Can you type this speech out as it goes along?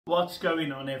What's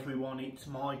going on, everyone? It's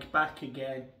Mike back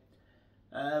again.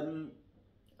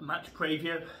 Match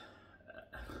preview.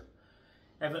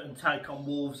 Everton take on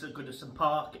Wolves at Goodison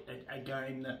Park, a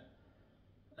game that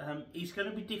is going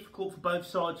to be difficult for both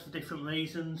sides for different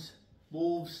reasons.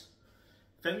 Wolves,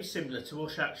 very similar to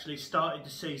us actually, started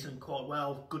the season quite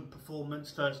well, good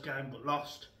performance, first game but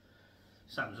lost,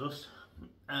 same as us.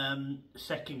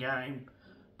 Second game,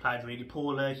 played really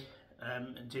poorly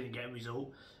and didn't get a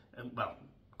result. Well,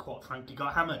 quite frankly,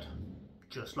 got hammered,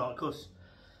 just like us.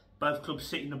 Both clubs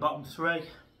sit in the bottom three.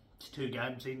 It's 2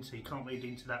 games in, so you can't read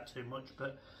into that too much.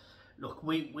 But look,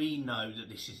 we know that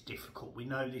this is difficult. We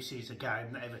know this is a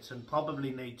game that Everton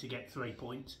probably need to get 3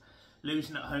 points.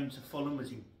 Losing at home to Fulham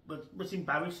was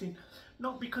embarrassing.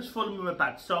 Not because Fulham were a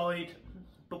bad side,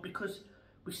 but because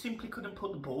we simply couldn't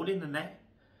put the ball in the net.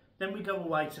 Then we go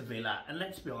away to Villa, and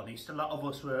let's be honest, a lot of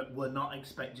us were not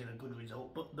expecting a good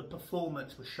result, but the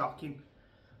performance was shocking.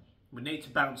 We need to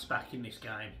bounce back in this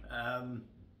game. I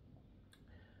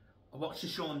watched the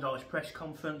Sean Dyche press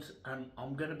conference, and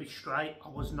I'm going to be straight, I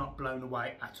was not blown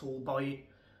away at all by it.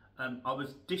 I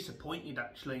was disappointed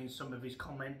actually in some of his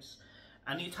comments,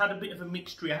 and it's had a bit of a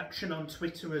mixed reaction on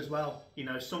Twitter as well. You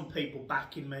know, some people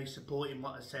backing me, supporting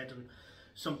what I said, and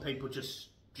some people just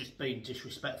being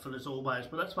disrespectful as always.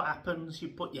 But that's what happens. You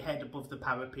put your head above the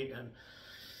parapet, and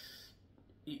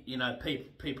you know,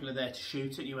 people are there to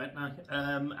shoot at you, aren't they?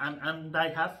 And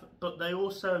they have, but they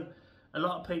also, a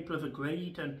lot of people have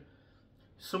agreed, and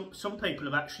some people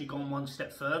have actually gone one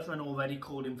step further and already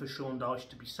calling for Sean Dyche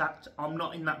to be sacked. I'm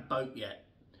not in that boat yet,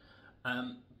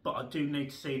 but I do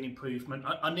need to see an improvement.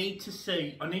 I need to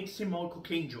see Michael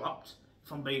Keane dropped.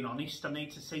 If I'm being honest, I need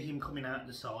to see him coming out of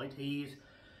the side. He is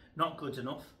not good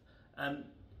enough.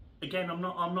 Again, I'm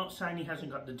not saying he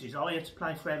hasn't got the desire to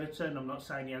play for Everton. I'm not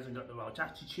saying he hasn't got the right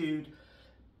attitude.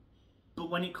 But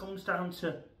when it comes down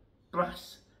to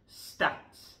brass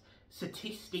stats,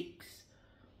 statistics,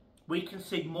 we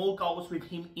concede more goals with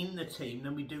him in the team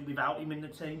than we do without him in the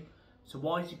team. So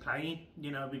why is he playing?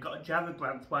 You know, we've got Jared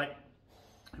Branthwaite,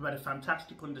 who had a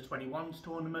fantastic under-21s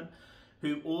tournament,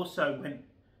 who also went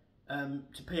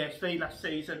to PSV last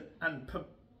season and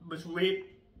was really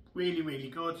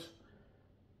good.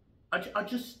 I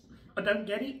don't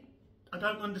get it. I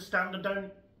don't understand. I don't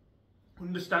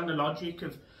understand the logic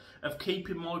of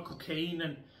keeping Michael Keane.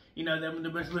 And you know, then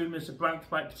there was rumours of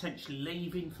Branthwaite potentially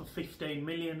leaving for 15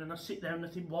 million, and I sit there and I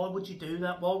think, why would you do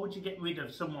that? Why would you get rid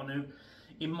of someone who,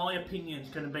 in my opinion, is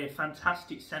going to be a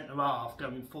fantastic centre half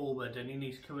going forward and in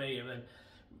his career? And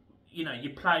you know,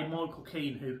 you play Michael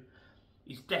Keane, who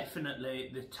is definitely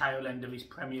the tail end of his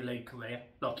Premier League career.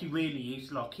 Like, he really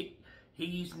is. Like,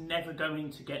 he's never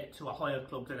going to get to a higher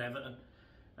club than Everton.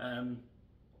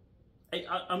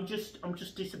 I'm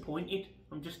just disappointed.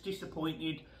 I'm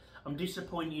disappointed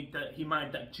that he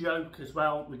made that joke as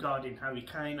well regarding Harry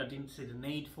Kane. I didn't see the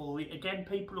need for it. Again,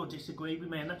 people will disagree with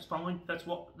me, and that's fine. That's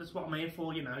what I'm here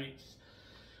for, you know.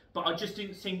 But I just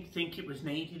didn't think it was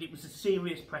needed. It was a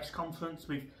serious press conference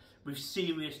with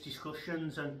serious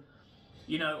discussions, and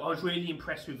you know, I was really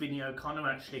impressed with Vinny O'Connor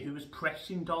actually, who was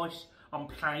pressing Dyche on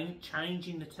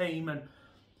changing the team, and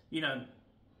you know,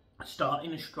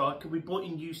 starting a striker. We brought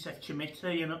in Youssef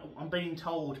Chimiti, and I'm being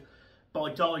told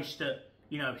by Dyche that,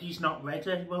 you know, he's not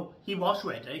ready. Well, he was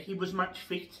ready. He was match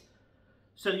fit.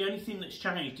 So the only thing that's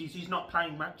changed is he's not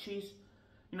playing matches.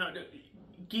 You know,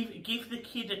 give the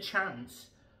kid a chance.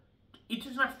 He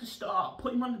doesn't have to start.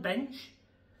 Put him on the bench.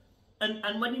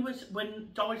 And when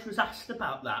Dyche was asked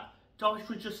about that, Dyche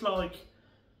was just like,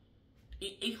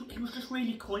 he was just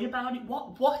really coy about it.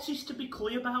 What is to be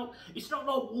coy about? It's not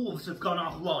like Wolves have gone,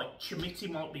 oh right, Chimiti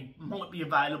might be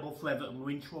available for Everton, we're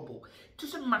in trouble. It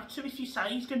doesn't matter if you say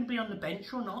he's going to be on the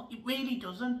bench or not. It really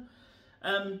doesn't.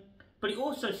 But it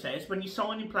also says, when you're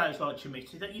signing players like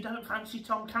Chimiti, that you don't fancy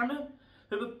Tom Cannon,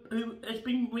 who has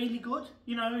been really good.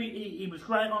 You know, he was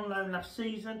great on loan last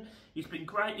season. He's been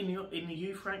great in the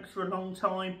youth ranks for a long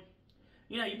time.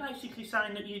 You know, you're basically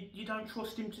saying that you don't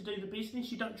trust him to do the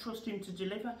business, you don't trust him to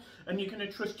deliver, and you're going to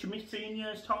trust Chimiti in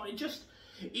years' time.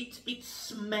 It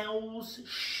smells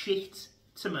shit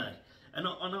to me, and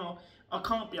I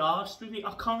can't be arsed with it.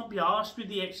 I can't be arsed with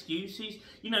the excuses.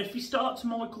 You know, if he starts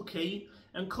Michael Keane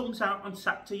and comes out on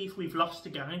Saturday if we've lost a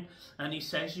game, and he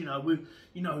says, you know,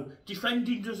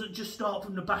 defending doesn't just start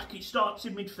from the back; it starts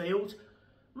in midfield.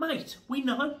 Mate, we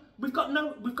know we've got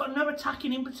no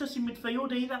attacking impetus in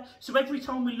midfield either. So every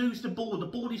time we lose the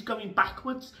ball is going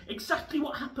backwards. Exactly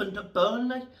what happened at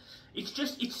Burnley.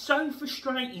 It's so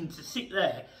frustrating to sit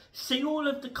there, see all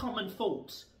of the common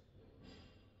faults,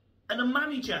 And a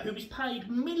manager who is paid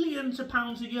millions of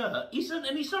pounds a year isn't,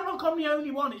 and it's not like I'm the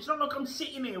only one. It's not like I'm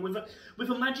sitting here with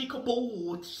a magical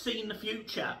ball seeing the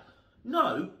future.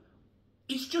 No,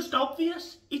 it's just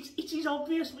obvious. It is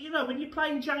obvious. You know, when you're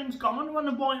playing James Garner on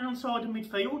the right hand side of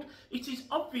midfield, it is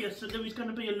obvious that there is going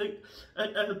to be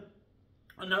an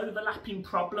overlapping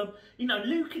problem. You know,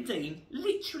 Luca Dean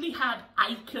literally had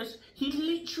acres. He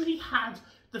literally had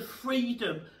the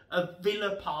freedom of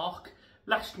Villa Park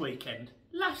last weekend.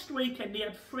 Last weekend he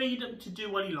had freedom to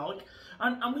do what he liked,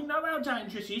 and we know how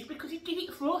dangerous he is because he did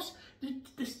it for us.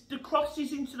 The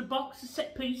crosses into the box, the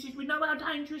set pieces, we know how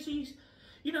dangerous he is.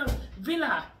 You know,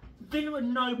 Villa are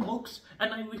no mugs,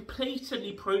 and they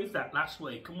repeatedly proved that last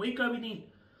week. And we're going in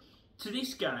to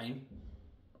this game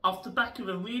off the back of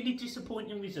a really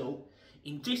disappointing result,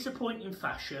 in disappointing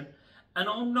fashion, and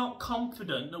I'm not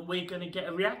confident that we're going to get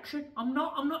a reaction. I'm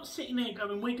not sitting there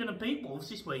going, we're going to beat Wolves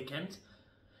this weekend.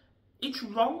 It's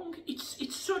wrong.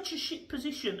 It's such a shit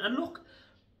position. And look,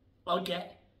 I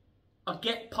get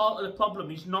part of the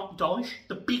problem is not Dyche.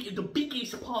 The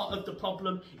biggest part of the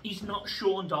problem is not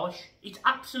Sean Dyche. It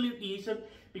absolutely isn't,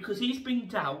 because he's been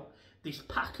dealt this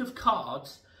pack of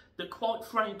cards that, quite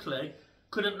frankly,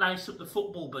 couldn't lace up the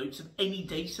football boots of any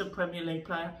decent Premier League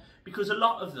player, because a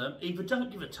lot of them either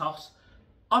don't give a toss,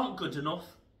 aren't good enough,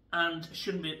 and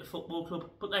shouldn't be at the football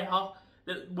club, but they are.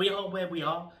 We are where we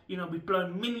are. You know, we've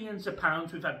blown millions of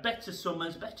pounds, we've had better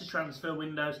summers, better transfer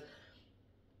windows,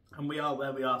 and we are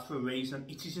where we are for a reason.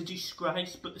 It is a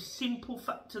disgrace, but the simple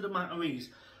fact of the matter is,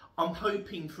 I'm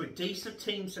hoping for a decent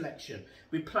team selection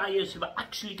with players who are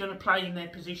actually going to play in their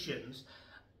positions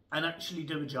and actually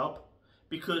do a job.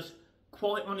 Because,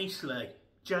 quite honestly,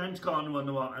 James Garner on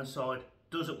the right hand side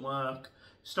doesn't work.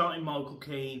 Starting Michael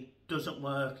Keane doesn't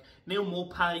work. Neil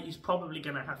Maupay is probably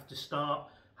going to have to start.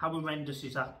 How horrendous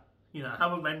is that? You know,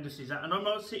 how horrendous is that? And I'm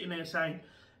not sitting there saying,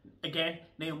 again,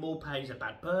 Neil Maupay is a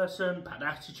bad person, bad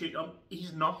attitude.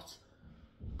 He's not.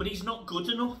 But he's not good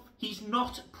enough. He's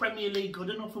not Premier League good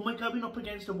enough. And we're going up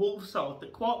against a Wolves side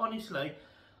that, quite honestly,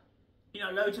 you know,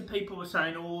 loads of people were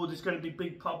saying, oh, there's going to be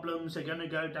big problems, they're going to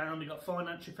go down, they've got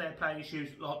financial fair play issues,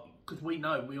 like, because we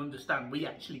know, we understand, we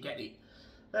actually get it.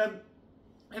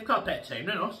 They've got a better team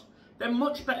than us. They're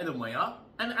much better than we are.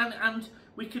 And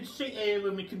we could sit here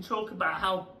and we can talk about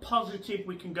how positive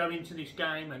we can go into this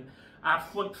game, and our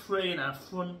front three and our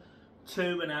front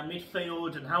two and our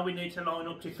midfield, and how we need to line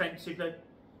up defensively.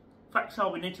 Facts are,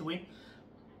 we need to win.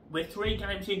 We're 3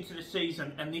 games into the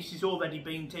season and this is already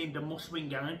being deemed a must-win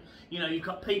game. You know, you've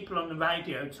got people on the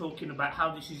radio talking about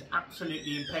how this is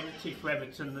absolutely imperative for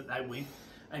Everton that they win.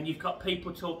 And you've got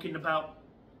people talking about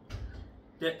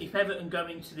that if Everton go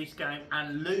into this game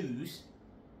and lose,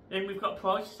 then we've got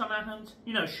prizes on our hands.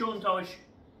 You know, Sean Dyche,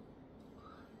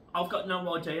 I've got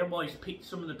no idea why he's picked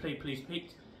some of the people he's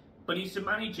picked, but he's a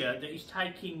manager that is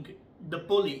taking the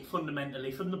bullet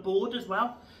fundamentally from the board as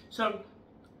well. So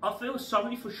I feel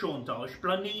sorry for Sean Dyche,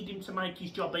 but I need him to make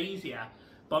his job easier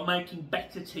by making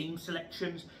better team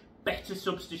selections, better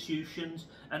substitutions,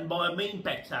 and by I mean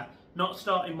better, not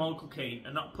starting Michael Keane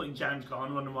and not putting James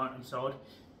Garner on the right hand side.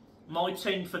 My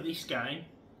team for this game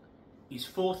is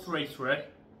 4-3-3.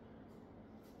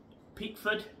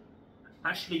 Pickford,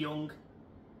 Ashley Young,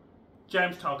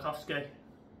 James Tarkowski,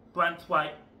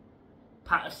 Branthwaite,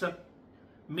 Patterson,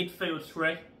 midfield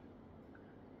 3,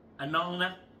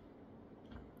 Anana,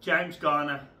 James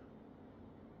Garner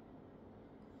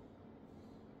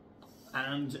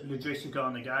and Ladrissa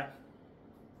Garner.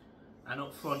 And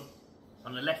up front,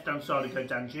 on the left hand side I go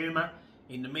Danjuma,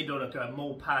 in the middle I go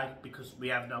Maupay because we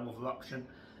have no other option,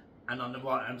 and on the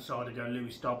right hand side I go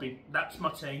Lewis Dobbin. That's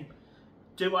my team.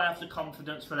 Do I have the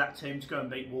confidence for that team to go and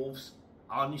beat Wolves?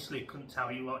 I honestly couldn't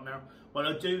tell you right now. What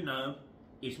I do know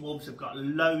is Wolves have got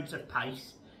loads of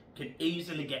pace, can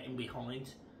easily get in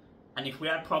behind. And if we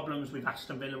had problems with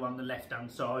Aston Villa on the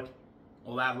left-hand side,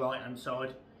 or our right-hand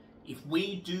side, if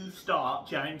we do start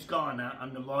James Garner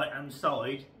on the right-hand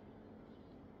side,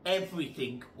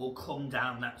 everything will come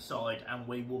down that side and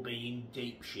we will be in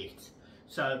deep shit.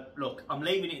 So, look, I'm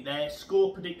leaving it there.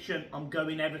 Score prediction, I'm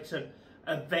going Everton.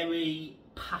 A very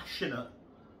passionate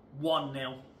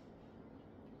 1-0.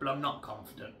 But I'm not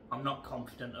confident. I'm not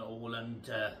confident at all, and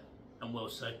we'll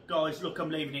see. Guys, look, I'm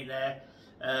leaving it there.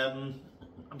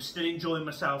 I'm still enjoying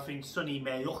myself in sunny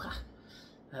Mallorca.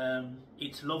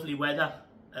 It's lovely weather.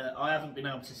 I haven't been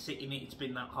able to sit in it. It's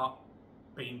been that hot.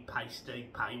 Being pasty,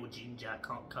 pale, ginger, I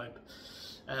can't cope.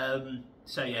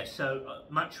 So yeah,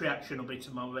 match reaction will be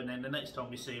tomorrow, and then the next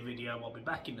time you see a video I'll be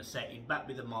back in the setting, back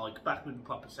with the mic, back with the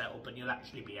proper setup, and you'll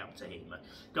actually be able to hear me.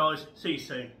 Guys, see you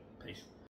soon. Peace.